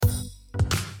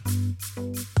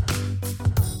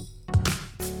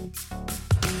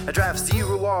I draft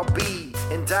 0 RB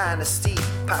in Dynasty.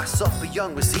 Pass up a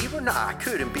young receiver? Nah,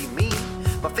 couldn't be me.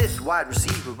 My 5th wide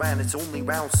receiver and it's only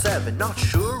round 7. Not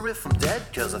sure if I'm dead,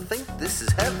 cause I think this is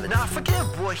heaven. Now forget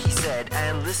what he said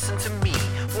and listen to me.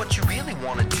 What you really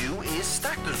wanna do is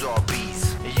stack those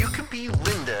RBs. You can be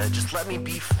Linda, just let me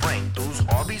be frank. Those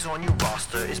RBs on your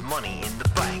roster is money in the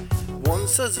bank. One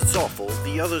says it's awful,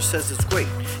 the other says it's great.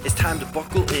 It's time to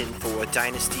buckle in for a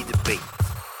dynasty debate.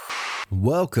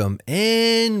 Welcome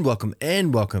in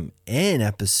episode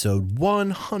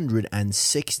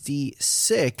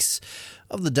 166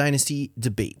 of the Dynasty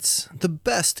Debates, the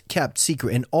best kept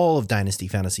secret in all of Dynasty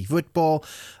Fantasy Football.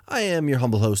 I am your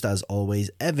humble host, as always,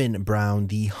 Evan Brown,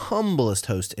 the humblest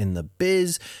host in the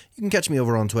biz. You can catch me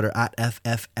over on Twitter at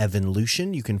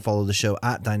FFEvanLucian. You can follow the show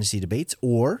at Dynasty Debates,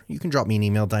 or you can drop me an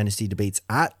email,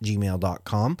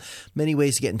 dynastydebates@gmail.com. Many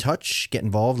ways to get in touch, get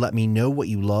involved, let me know what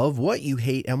you love, what you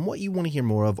hate, and what you want to hear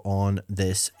more of on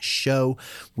this show.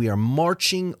 We are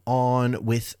marching on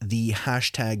with the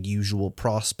hashtag usual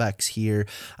prospects here.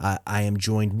 I am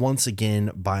joined once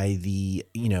again by the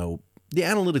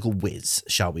analytical whiz,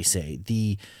 shall we say,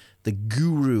 the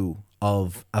guru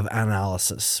of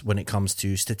analysis when it comes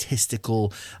to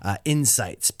statistical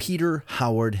insights, Peter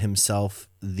Howard himself,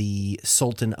 the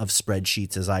Sultan of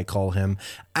Spreadsheets, as I call him,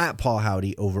 at Paul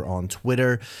Howdy over on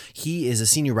Twitter. He is a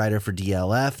senior writer for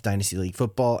DLF, Dynasty League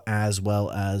Football, as well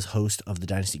as host of the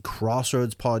Dynasty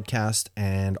Crossroads podcast,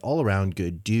 and all around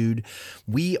good dude.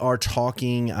 We are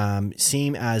talking,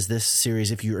 same as this series.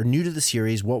 If you are new to the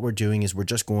series, what we're doing is we're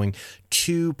just going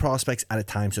 2 prospects at a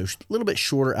time, so a little bit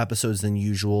shorter episodes than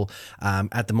usual.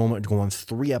 At the moment, we're going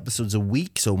 3 episodes a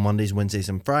week, so Mondays, Wednesdays,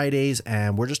 and Fridays,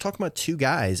 and we're just talking about 2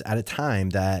 guys at a time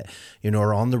that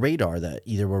are on the radar that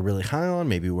either we're really high on,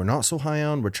 maybe we're not so high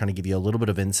on. We're trying to give you a little bit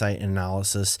of insight and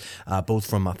analysis, both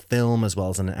from a film as well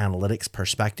as an analytics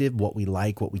perspective, what we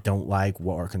like, what we don't like,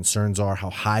 what our concerns are, how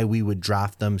high we would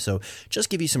draft them. So just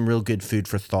give you some real good food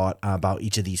for thought about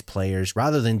each of these players,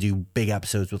 rather than do big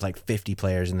episodes with like 50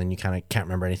 players and then you kind of can't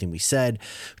remember anything we said.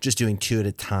 Just doing 2 at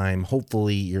a time.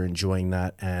 Hopefully you're enjoying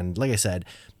that. And like I said,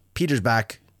 Peter's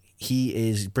back. He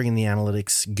is bringing the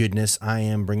analytics goodness. I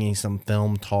am bringing some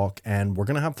film talk, and we're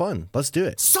going to have fun. Let's do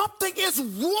it. Something is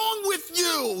wrong with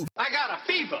you. I got a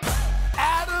fever.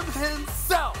 Adam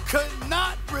himself could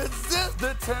not resist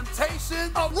the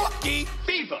temptation of rookie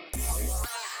Fever.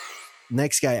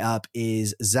 Next guy up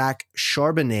is Zach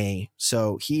Charbonnet.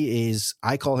 So he is,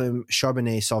 I call him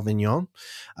Charbonnet Sauvignon.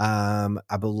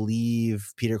 I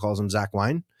believe Peter calls him Zach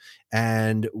Wine.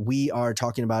 And we are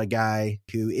talking about a guy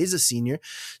who is a senior.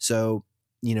 So,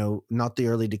 not the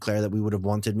early declare that we would have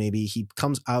wanted. Maybe he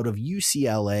comes out of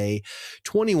UCLA,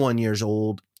 21 years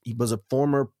old. He was a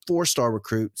former 4-star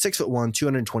recruit, 6'1",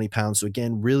 220 pounds. So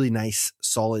again, really nice,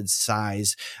 solid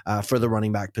size for the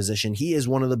running back position. He is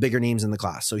one of the bigger names in the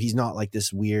class. So he's not like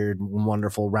this weird,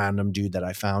 wonderful, random dude that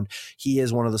I found. He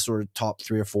is one of the sort of top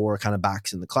 3 or 4 kind of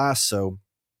backs in the class. So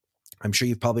I'm sure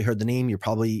you've probably heard the name. You're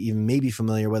probably even maybe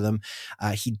familiar with him.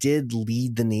 He did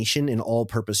lead the nation in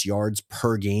all-purpose yards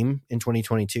per game in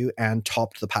 2022 and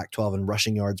topped the Pac-12 in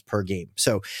rushing yards per game.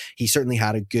 So he certainly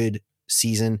had a good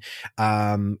season.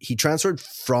 He transferred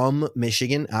from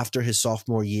Michigan after his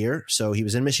sophomore year. So he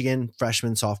was in Michigan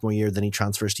freshman, sophomore year. Then he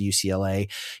transfers to UCLA.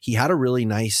 He had a really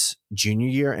nice junior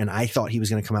year, and I thought he was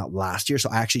going to come out last year. So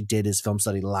I actually did his film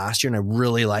study last year, and I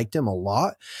really liked him a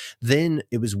lot. Then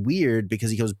it was weird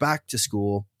because he goes back to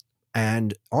school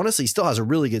and honestly still has a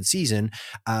really good season.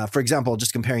 For example,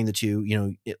 just comparing the two,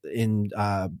 in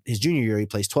his junior year, he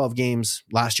plays 12 games.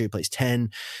 Last year, he plays 10.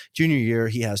 Junior year,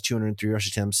 he has 203 rush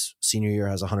attempts. Senior year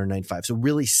has 195. So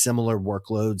really similar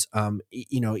workloads.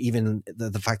 Even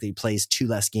the fact that he plays 2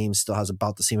 less games still has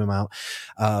about the same amount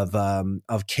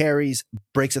of carries,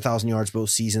 breaks 1,000 yards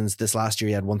both seasons. This last year,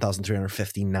 he had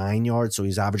 1,359 yards. So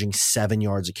he's averaging 7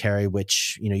 yards a carry,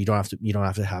 which, you don't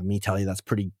have to have me tell you that's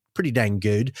pretty dang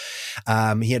good.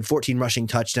 He had 14 rushing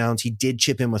touchdowns. He did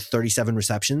chip in with 37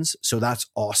 receptions. So that's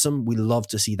awesome. We love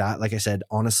to see that. Like I said,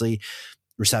 honestly,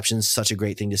 receptions, such a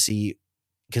great thing to see.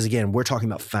 Because again, we're talking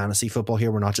about fantasy football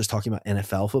here. We're not just talking about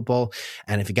NFL football.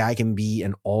 And if a guy can be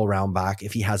an all-around back,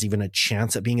 if he has even a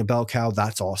chance at being a bell cow,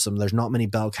 that's awesome. There's not many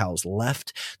bell cows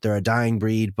left. They're a dying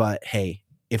breed, but hey,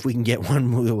 if we can get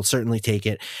one, we will certainly take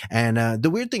it. And the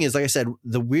weird thing is, like I said,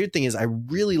 I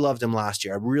really loved him last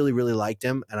year. I really, really liked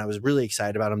him, and I was really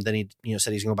excited about him. Then he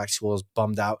said he's going to go back to school. I was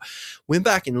bummed out. Went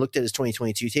back and looked at his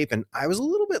 2022 tape, and I was a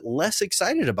little bit less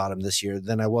excited about him this year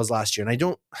than I was last year.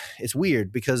 And it's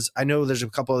weird because I know there's a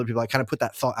couple other people, I kind of put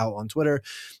that thought out on Twitter. A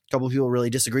couple of people really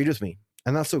disagreed with me,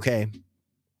 and that's okay.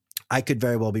 I could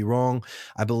very well be wrong.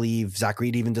 I believe Zach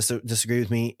Reed even disagreed with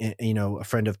me, a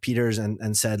friend of Peter's,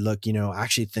 and said, look, I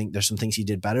actually think there's some things he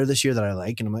did better this year that I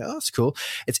like. And I'm like, oh, that's cool.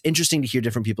 It's interesting to hear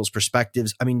different people's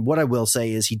perspectives. I mean, what I will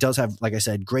say is he does have, like I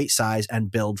said, great size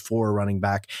and build for a running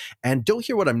back. And don't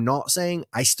hear what I'm not saying.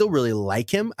 I still really like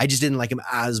him. I just didn't like him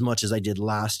as much as I did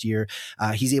last year.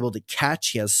 He's able to catch.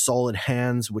 He has solid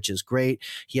hands, which is great.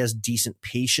 He has decent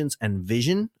patience and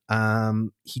vision.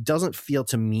 He doesn't feel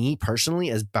to me personally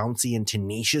as bouncy and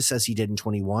tenacious as he did in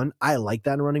 21. I like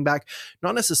that in running back,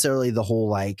 not necessarily the whole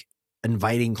like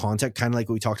inviting contact, kind of like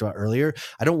what we talked about earlier.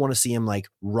 I don't want to see him like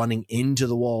running into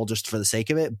the wall just for the sake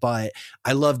of it, but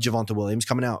I love Javonte Williams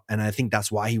coming out. And I think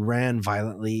that's why he ran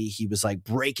violently. He was like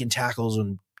breaking tackles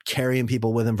and carrying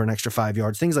people with him for an extra 5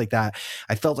 yards, things like that.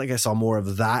 I felt like I saw more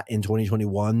of that in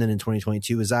 2021 than in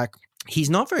 2022 with Zach.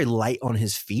 He's not very light on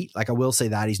his feet. Like I will say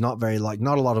that he's not a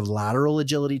lot of lateral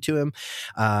agility to him.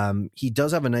 He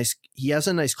has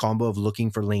a nice combo of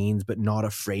looking for lanes, but not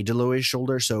afraid to lower his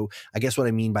shoulder. So I guess what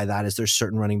I mean by that is there's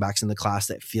certain running backs in the class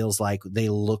that feels like they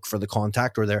look for the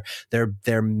contact, or their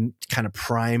kind of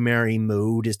primary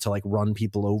mode is to like run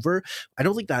people over. I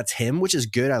don't think that's him, which is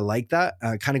good. I like that.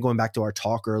 Kind of going back to our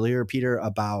talk earlier, Peter,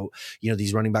 about,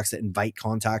 these running backs that invite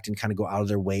contact and kind of go out of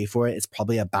their way for it. It's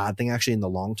probably a bad thing actually in the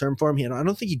long term for him. I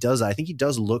don't think he does that. I think he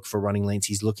does look for running lanes.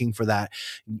 He's looking for that,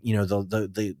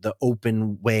 the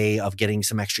open way of getting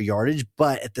some extra yardage.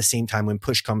 But at the same time, when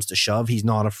push comes to shove, he's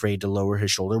not afraid to lower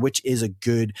his shoulder, which is a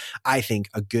good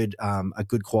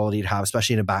quality to have,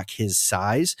 especially in a back his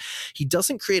size. He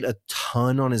doesn't create a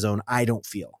ton on his own, I don't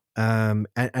feel. And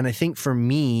I think for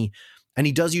me, and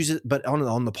he does use it, but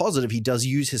on the positive, he does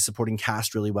use his supporting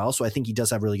cast really well. So I think he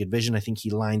does have really good vision. I think he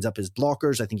lines up his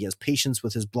blockers. I think he has patience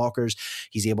with his blockers.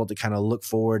 He's able to kind of look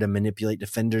forward and manipulate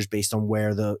defenders based on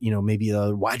where maybe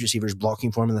the wide receiver is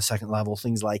blocking for him in the second level,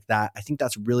 things like that. I think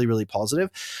that's really, really positive.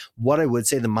 What I would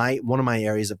say one of my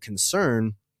areas of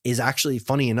concern is actually,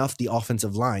 funny enough, the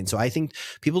offensive line. So I think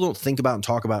people don't think about and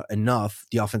talk about enough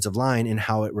the offensive line and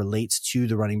how it relates to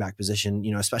the running back position,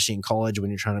 especially in college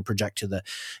when you're trying to project to the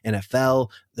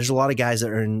NFL. There's a lot of guys that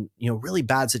are in, really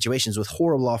bad situations with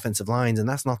horrible offensive lines, and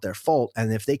that's not their fault.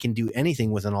 And if they can do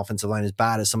anything with an offensive line as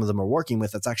bad as some of them are working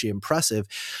with, that's actually impressive.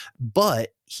 But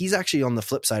he's actually on the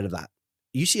flip side of that.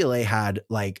 UCLA had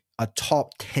like a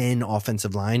top 10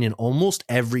 offensive line in almost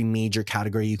every major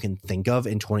category you can think of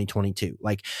in 2022.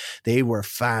 Like they were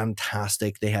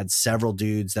fantastic. They had several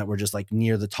dudes that were just like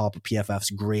near the top of PFF's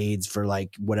grades for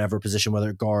like whatever position,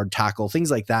 whether guard, tackle,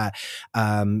 things like that.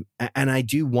 And I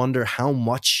do wonder how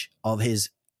much of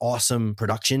his awesome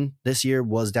production this year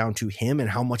was down to him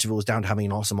and how much of it was down to having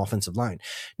an awesome offensive line.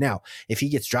 Now, if he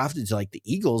gets drafted to like the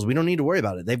Eagles, we don't need to worry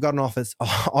about it. They've got an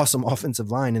awesome offensive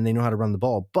line and they know how to run the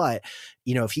ball. But,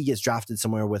 if he gets drafted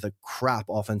somewhere with a crap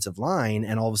offensive line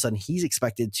and all of a sudden he's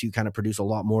expected to kind of produce a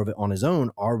lot more of it on his own,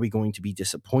 are we going to be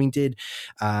disappointed?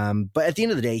 But at the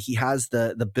end of the day, he has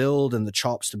the build and the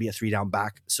chops to be a 3-down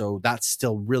back. So that's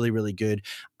still really, really good.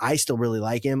 I still really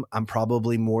like him. I'm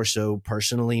probably more so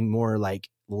personally more like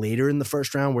later in the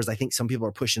first round, whereas I think some people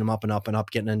are pushing him up and up and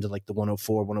up, getting into like the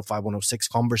 104, 105, 106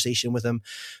 conversation with him.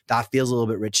 That feels a little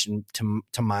bit rich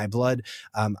to my blood.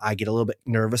 I get a little bit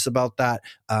nervous about that.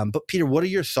 But Peter, what are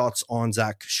your thoughts on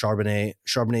Zach Charbonnet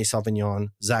Sauvignon,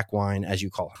 Zach Wine, as you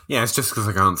call him? Yeah, it's just because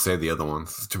I can't say the other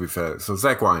ones, to be fair. So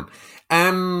Zach Wine,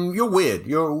 you're weird.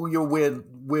 You're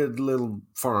weird little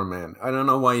foreign man. I don't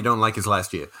know why you don't like his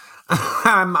last year.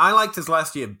 I liked his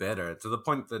last year better, to the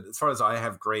point that as far as I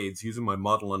have grades, using my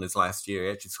model on his last year,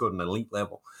 he actually scored an elite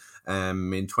level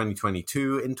in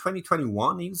 2022. In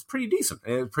 2021, he was pretty decent,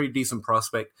 a pretty decent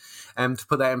prospect. To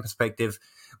put that in perspective,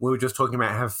 we were just talking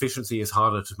about how efficiency is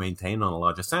harder to maintain on a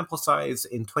larger sample size.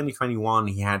 In 2021,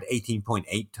 he had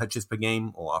 18.8 touches per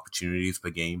game, or opportunities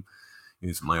per game.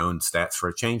 Use my own stats for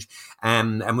a change,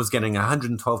 and was getting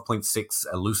 112.6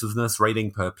 elusiveness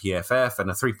rating per PFF and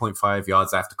a 3.5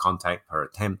 yards after contact per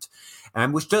attempt,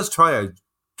 which does try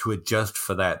to adjust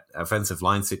for that offensive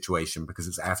line situation because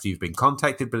it's after you've been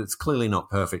contacted, but it's clearly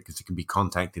not perfect because you can be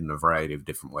contacted in a variety of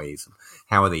different ways.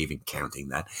 How are they even counting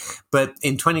that? But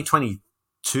in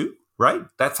 2022, right?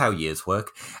 That's how years work.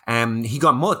 He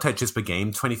got more touches per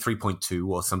game, 23.2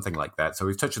 or something like that. So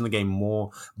he's touching the game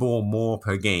more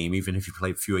per game, even if you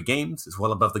play fewer games. It's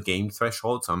well above the game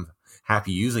threshold, so I'm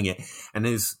happy using it. And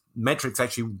his metrics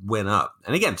actually went up.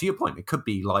 And again, to your point, it could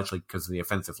be largely because of the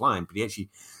offensive line, but he actually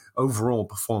overall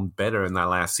performed better in that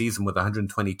last season with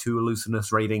 122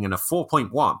 elusiveness rating and a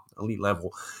 4.1 elite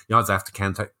level yards after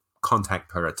contact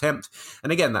per attempt.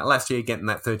 And again, that last year, getting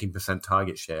that 13%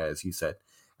 target share, as you said.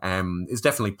 is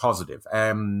definitely positive.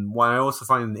 What I also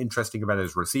find interesting about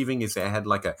his receiving is that it had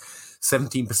like a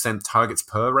 17% targets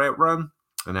per route run.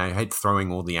 And I hate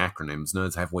throwing all the acronyms.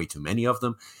 Nerds have way too many of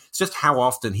them. It's just how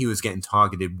often he was getting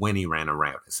targeted when he ran a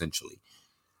route, essentially.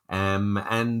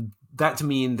 And that to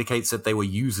me indicates that they were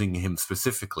using him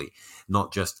specifically,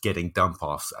 not just getting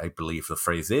dump-offs, I believe the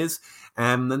phrase is.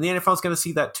 And the NFL is going to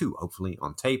see that too, hopefully,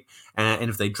 on tape. And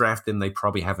if they draft him, they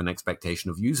probably have an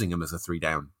expectation of using him as a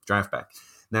 3-down draft back.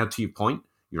 Now, to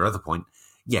your other point,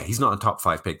 yeah, he's not a top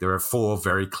 5 pick. There are 4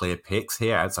 very clear picks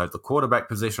here outside the quarterback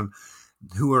position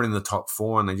who are in the top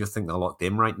 4, and I just think they're locked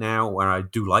in right now, where I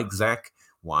do like Zach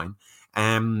Wine.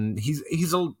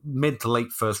 He's a mid to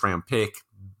late first-round pick,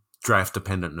 draft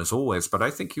dependent as always, but I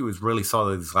think he was really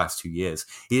solid these last 2 years.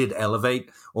 He did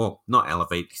elevate, or not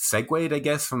elevate, segued, I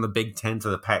guess, from the Big Ten to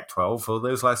the Pac-12 for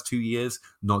those last 2 years,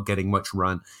 not getting much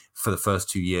run for the first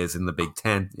 2 years in the Big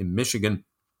Ten in Michigan.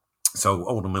 So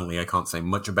ultimately, I can't say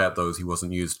much about those. He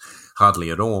wasn't used hardly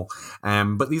at all.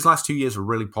 But these last 2 years were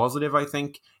really positive, I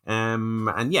think.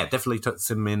 And yeah, definitely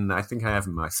puts him in. I think I have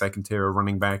him my second tier of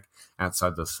running back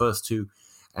outside those first 2.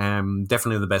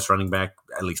 Definitely the best running back,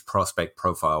 at least prospect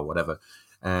profile, whatever,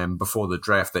 before the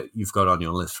draft that you've got on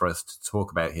your list for us to talk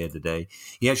about here today.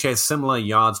 He actually has similar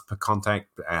yards per contact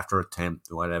after attempt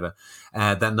or whatever.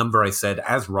 That number I said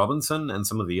as Robinson and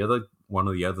one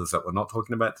of the others that we're not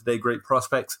talking about today, great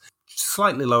prospects,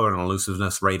 slightly lower in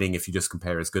elusiveness rating if you just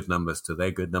compare his good numbers to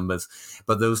their good numbers.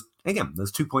 But those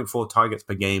 2.4 targets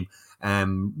per game,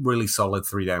 really solid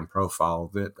 3-down profile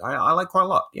that I like quite a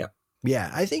lot. Yeah. Yeah.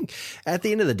 I think at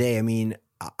the end of the day, I mean,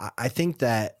 I think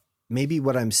that maybe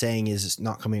what I'm saying is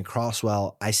not coming across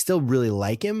well. I still really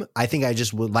like him. I think I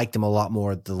just liked him a lot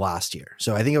more the last year.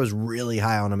 So I think I was really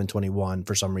high on him in 21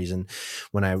 for some reason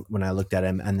when I looked at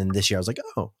him. And then this year I was like,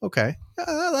 oh, okay,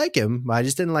 I like him. I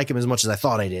just didn't like him as much as I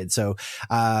thought I did. So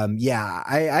yeah,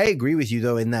 I agree with you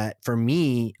though, in that for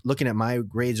me, looking at my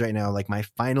grades right now, like my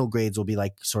final grades will be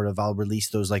like sort of, I'll release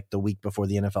those like the week before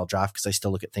the NFL draft, because I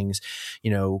still look at things,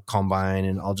 combine,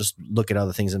 and I'll just look at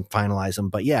other things and finalize them.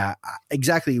 But yeah,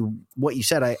 exactly what you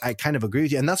said, I kind of agree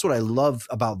with you. And that's what I love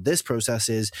about this process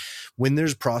is when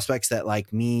there's prospects that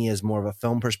like me as more of a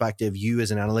film perspective, you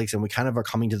as an analytics, and we kind of are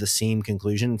coming to the same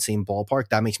conclusion, same ballpark,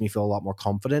 that makes me feel a lot more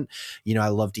confident. I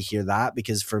love to hear that,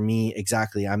 because for me,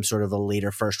 exactly, I'm sort of a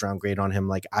later first round grade on him.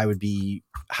 Like I would be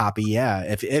happy. Yeah.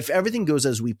 If everything goes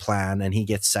as we plan and he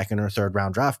gets second or third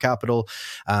round draft capital,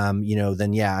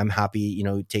 then yeah, I'm happy,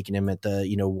 taking him at the,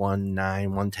 1-9,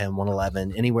 110,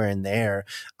 111, anywhere in there.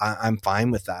 I'm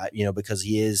fine with that, because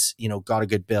he is, got a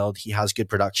good build. He has good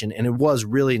production. And it was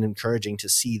really encouraging to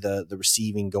see the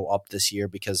receiving go up this year,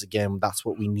 because again, that's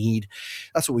what we need.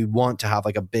 That's what we want to have,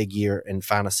 like a big year in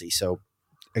fantasy. So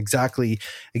exactly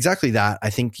that. I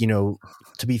think, to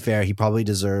be fair, he probably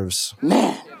deserves.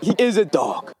 Man, he is a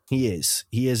dog. He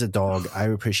is a dog. I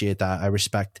appreciate that. I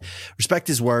respect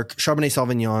his work. Charbonnet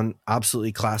Sauvignon,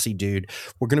 absolutely classy dude.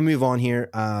 We're going to move on here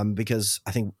because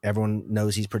I think everyone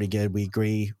knows he's pretty good. We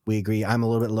agree. I'm a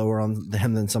little bit lower on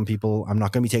him than some people. I'm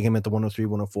not going to be taking him at the 103,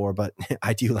 104, but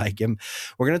I do like him.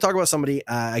 We're going to talk about somebody,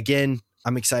 again,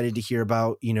 I'm excited to hear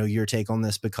about, your take on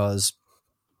this, because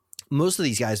most of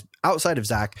these guys outside of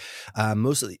Zach,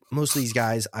 most of these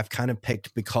guys I've kind of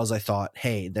picked because I thought,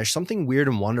 hey, there's something weird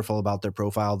and wonderful about their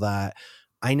profile that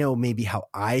I know maybe how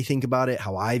I think about it,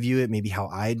 how I view it, maybe how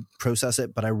I process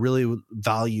it, but I really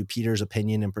value Peter's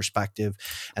opinion and perspective.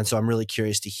 And so I'm really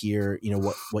curious to hear,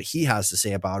 what he has to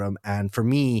say about him. And for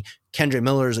me, Kendre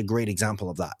Miller is a great example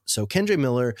of that. So Kendre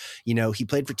Miller, he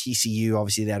played for TCU.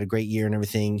 Obviously they had a great year and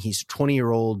everything. He's a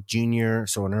 20-year-old junior,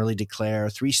 so an early declare,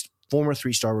 former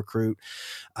 3-star recruit,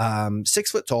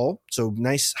 6 foot tall. So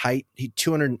nice height. He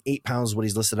 208 pounds is what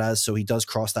he's listed as. So he does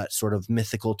cross that sort of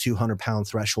mythical 200-pound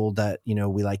threshold that,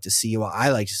 we like to see. Well, I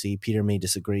like to see. Peter may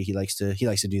disagree. He likes to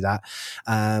do that.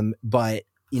 But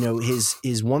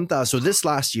his 1,000. So this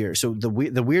last year, so the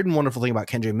weird and wonderful thing about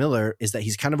Kendre Miller is that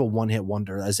he's kind of a one-hit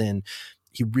wonder, as in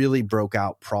he really broke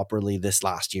out properly this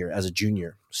last year as a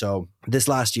junior. So this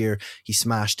last year, he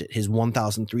smashed it. His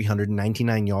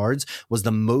 1,399 yards was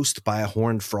the most by a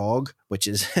horned frog, which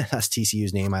is, that's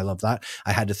TCU's name. I love that.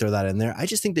 I had to throw that in there. I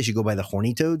just think they should go by the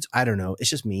Horny Toads. I don't know. It's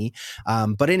just me.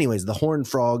 But anyways, the horned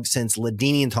frog, since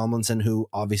LaDainian Tomlinson, who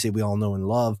obviously we all know and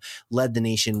love, led the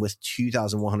nation with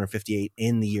 2,158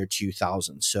 in the year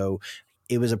 2000. So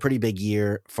it was a pretty big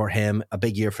year for him, a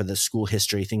big year for the school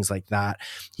history, things like that.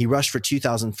 He rushed for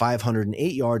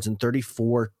 2,508 yards and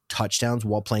 34 touchdowns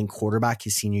while playing quarterback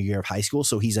his senior year of high school.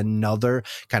 So he's another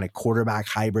kind of quarterback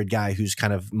hybrid guy who's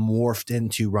kind of morphed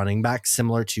into running back,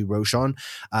 similar to Roschon.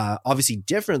 Obviously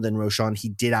different than Roschon. He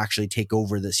did actually take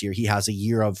over this year. He has a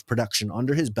year of production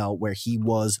under his belt where he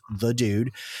was the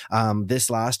dude. This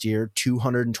last year,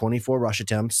 224 rush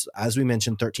attempts, as we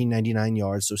mentioned, 1399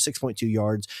 yards, so 6.2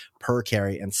 yards per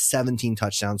carry and 17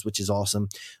 touchdowns, which is awesome.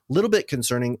 A little bit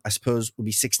concerning, I suppose, would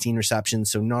be 16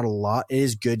 receptions, so not a lot. It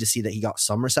is good to see that he got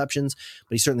some receptions,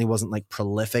 but he certainly wasn't like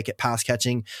prolific at pass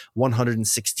catching.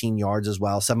 116 yards as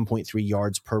well, 7.3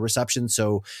 yards per reception,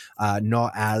 so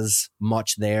not as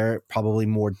much there, probably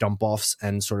more dump offs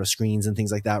and sort of screens and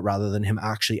things like that rather than him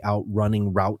actually out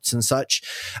running routes and such.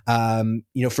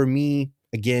 For me,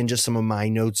 again, just some of my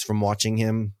notes from watching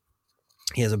him.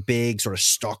 He has a big, sort of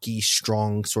stocky,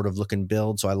 strong sort of looking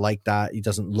build. So I like that. He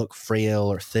doesn't look frail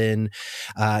or thin.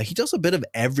 He does a bit of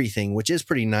everything, which is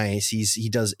pretty nice. He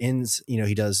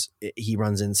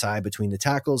runs inside between the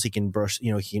tackles. He can brush,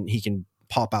 he can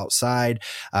pop outside.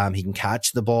 He can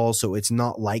catch the ball. So it's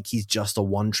not like he's just a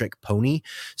one-trick pony.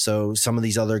 So some of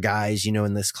these other guys,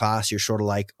 in this class, you're sort of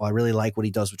like, I really like what he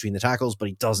does between the tackles, but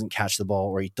he doesn't catch the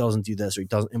ball, or he doesn't do this, or he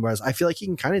doesn't. Whereas I feel like he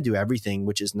can kind of do everything,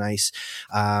 which is nice.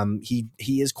 He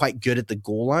is quite good at the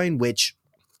goal line, which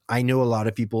I know a lot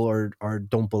of people are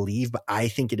don't believe, but I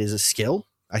think it is a skill.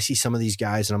 I see some of these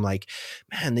guys and I'm like,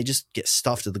 man, they just get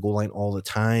stuffed at the goal line all the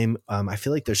time. I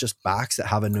feel like there's just backs that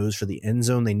have a nose for the end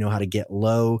zone. They know how to get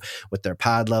low with their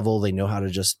pad level. They know how to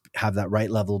just have that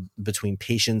right level between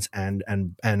patience and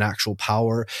actual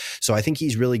power. So I think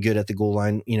he's really good at the goal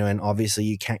line, and obviously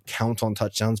you can't count on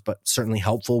touchdowns, but certainly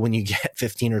helpful when you get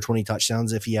 15 or 20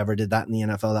 touchdowns. If he ever did that in the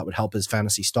NFL, that would help his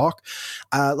fantasy stock.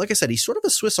 Like I said, he's sort of a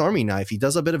Swiss Army knife. He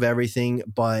does a bit of everything,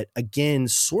 but again,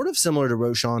 sort of similar to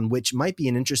Roschon, which might be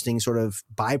an interesting sort of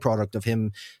byproduct of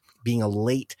him being a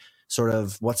late sort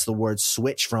of,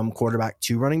 switch from quarterback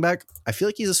to running back. I feel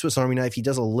like he's a Swiss Army knife. He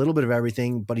does a little bit of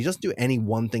everything, but he doesn't do any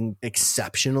one thing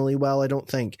exceptionally well, I don't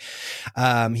think.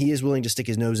 He is willing to stick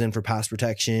his nose in for pass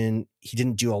protection. He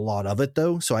didn't do a lot of it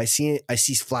though. So I see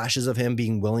flashes of him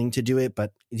being willing to do it,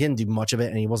 but he didn't do much of it,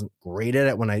 and he wasn't great at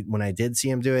it when I did see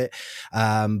him do it.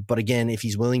 But again, if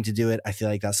he's willing to do it, I feel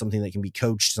like that's something that can be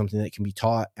coached, something that can be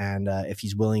taught. And if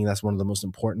he's willing, that's one of the most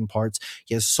important parts.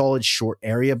 He has solid short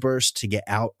area burst to get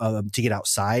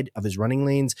outside of his running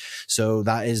lanes. So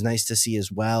that is nice to see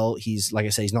as well. He's, like I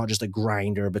said, he's not just a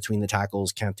grinder between the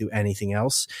tackles, can't do anything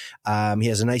else. He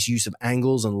has a nice use of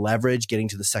angles and leverage, getting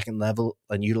to the second level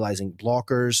and utilizing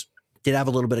blockers. Did have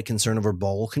a little bit of concern over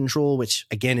ball control, which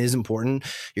again is important.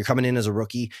 You're coming in as a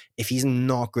rookie. If he's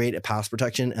not great at pass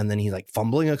protection and then he's like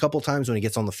fumbling a couple times when he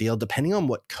gets on the field, depending on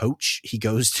what coach he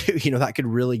goes to, that could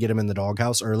really get him in the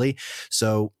doghouse early.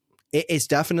 So it's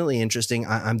definitely interesting.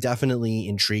 I'm definitely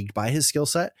intrigued by his skill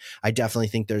set. I definitely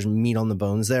think there's meat on the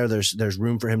bones there. There's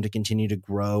room for him to continue to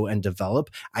grow and develop.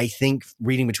 I think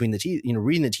reading the tea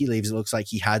leaves, it looks like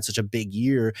he had such a big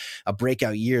year, a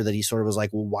breakout year, that he sort of was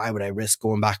like, well, why would I risk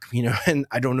going back? And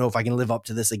I don't know if I can live up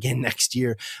to this again next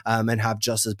year, and have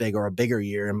just as big or a bigger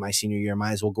year in my senior year.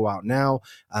 Might as well go out now,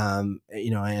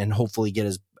 and hopefully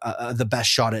get the best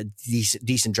shot at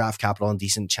decent draft capital and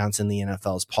decent chance in the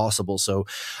NFL as possible. So,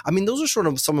 I mean, those are sort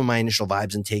of some of my initial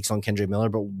vibes and takes on Kendre Miller,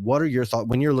 but what are your thoughts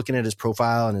when you're looking at his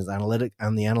profile and his the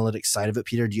analytics side of it,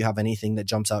 Peter? Do you have anything that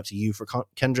jumps out to you for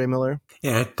Kendre Miller?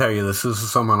 Yeah, I tell you, this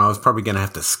is someone I was probably going to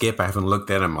have to skip. I haven't looked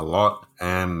at him a lot.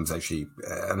 It's actually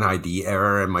an ID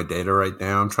error in my data right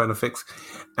now I'm trying to fix.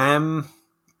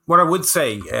 What I would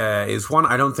say is, one,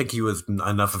 I don't think he was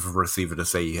enough of a receiver to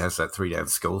say he has that 3-down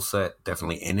skill set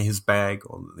definitely in his bag,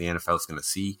 or the NFL is going to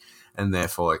see, and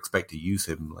therefore expect to use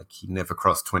him. Like, he never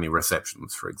crossed 20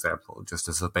 receptions, for example, just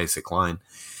as a basic line.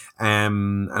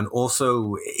 And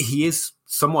also, he is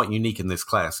somewhat unique in this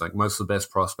class. Like, most of the best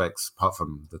prospects, apart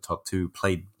from the top two,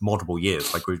 played multiple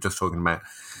years. Like we were just talking about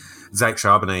Zach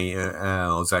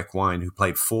Charbonnet or Zach Wine, who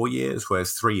played 4 years,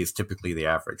 whereas 3 is typically the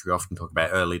average. We often talk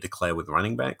about early declare with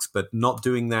running backs, but not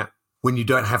doing that when you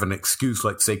don't have an excuse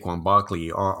like Saquon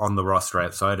Barkley on the roster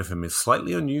outside of him is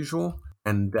slightly unusual.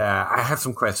 And I have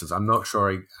some questions. I'm not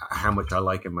sure how much I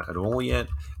like him at all yet,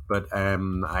 but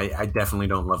I definitely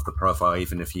don't love the profile,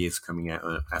 even if he is coming out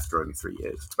after only 3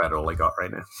 years. It's about all I got right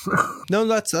now. No,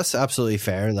 that's absolutely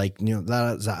fair. Like,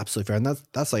 that's absolutely fair. And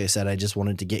that's like I said, I just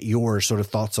wanted to get your sort of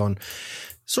thoughts on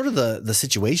sort of the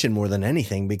situation more than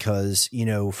anything, because,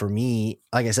 for me,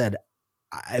 like I said,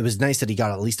 it was nice that he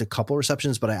got at least a couple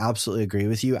receptions, but I absolutely agree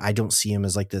with you. I don't see him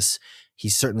as like this.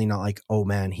 He's certainly not like, oh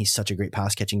man, he's such a great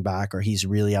pass catching back, or he's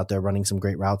really out there running some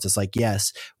great routes. It's like,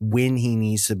 yes, when he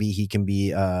needs to be, he can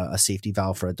be a safety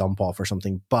valve for a dump off or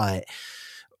something, but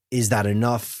is that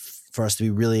enough for us to be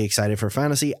really excited for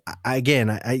fantasy.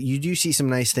 You do see some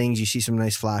nice things, you see some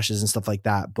nice flashes and stuff like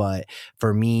that. But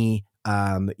for me,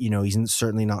 he's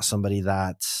certainly not somebody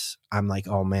that I'm like,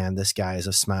 oh man, this guy is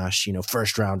a smash,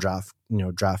 first round draft,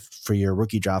 draft for your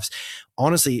rookie drafts.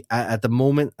 Honestly, at the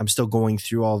moment, I'm still going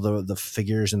through all the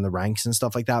figures and the ranks and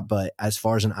stuff like that. But as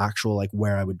far as an actual, like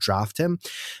where I would draft him,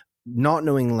 not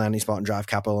knowing the landing spot and draft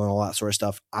capital and all that sort of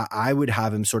stuff, I would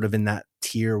have him sort of in that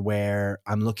tier where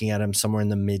I'm looking at him somewhere in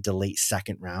the mid to late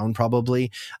second round,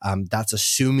 probably. That's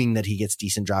assuming that he gets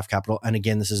decent draft capital. And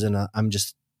again, I'm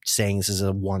just saying this is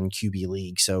a 1 QB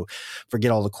league. So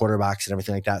forget all the quarterbacks and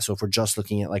everything like that. So if we're just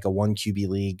looking at like a 1 QB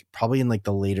league, probably in like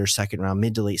the later second round,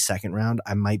 mid to late second round,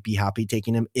 I might be happy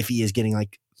taking him if he is getting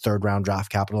like third round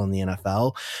draft capital in the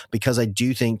NFL, because I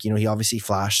do think, he obviously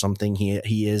flashed something.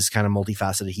 He is kind of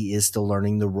multifaceted. He is still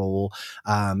learning the role.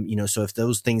 So if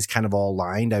those things kind of all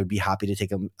aligned, I would be happy to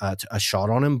take a shot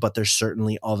on him, but there's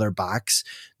certainly other backs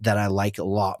that I like a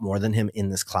lot more than him in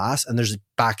this class. And there's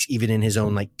backs even in his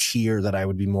own like tier that I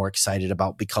would be more excited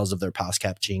about because of their pass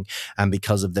catching and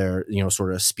because of their,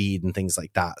 sort of speed and things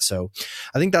like that. So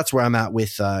I think that's where I'm at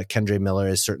with Kendre Miller.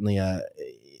 Is certainly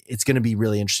it's going to be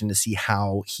really interesting to see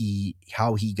how he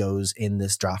goes in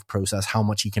this draft process, how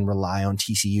much he can rely on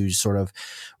TCU's sort of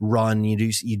run. You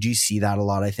do see that a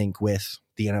lot, I think, with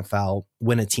the NFL.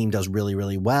 When a team does really,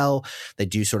 really well, they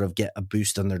do sort of get a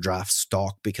boost on their draft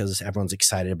stock because everyone's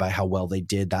excited by how well they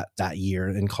did that year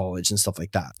in college and stuff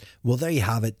like that. Well, there you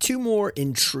have it. 2 more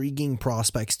intriguing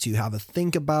prospects to have a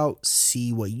think about,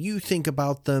 see what you think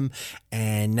about them,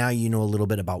 and now you know a little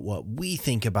bit about what we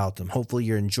think about them. Hopefully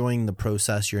you're enjoying the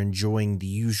process, you're enjoying the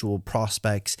usual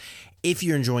prospects. If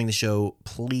you're enjoying the show,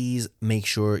 please make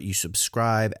sure you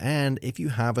subscribe. And if you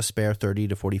have a spare 30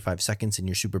 to 45 seconds in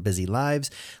your super busy lives,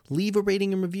 leave a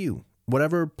rating and review.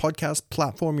 Whatever podcast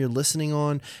platform you're listening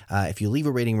on, if you leave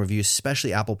a rating review,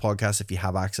 especially Apple Podcasts, if you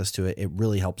have access to it, it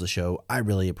really helps the show. I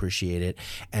really appreciate it.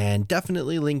 And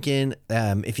definitely link in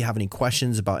if you have any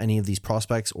questions about any of these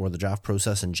prospects or the draft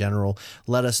process in general.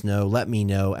 Let me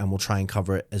know, and we'll try and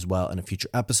cover it as well in a future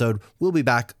episode. We'll be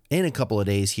back in a couple of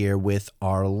days here with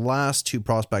our last 2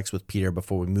 prospects with Peter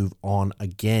before we move on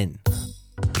again.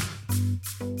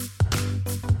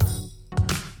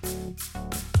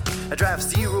 I draft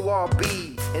 0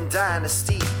 RB in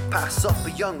Dynasty. Pass up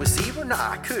a young receiver?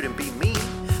 Nah, couldn't be me.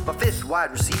 My 5th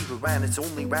wide receiver and it's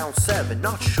only round 7.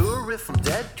 Not sure if I'm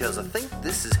dead, cause I think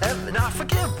this is heaven. Now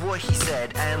forget what he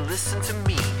said and listen to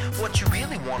me. What you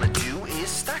really wanna do is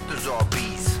stack those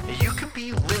RBs. You can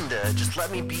be Linda, just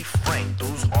let me be frank.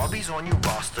 Those RBs on your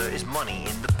roster is money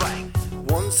in the bank.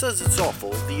 One says it's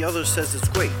awful, the other says it's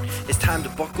great. It's time to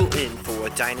buckle in for a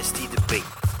dynasty debate.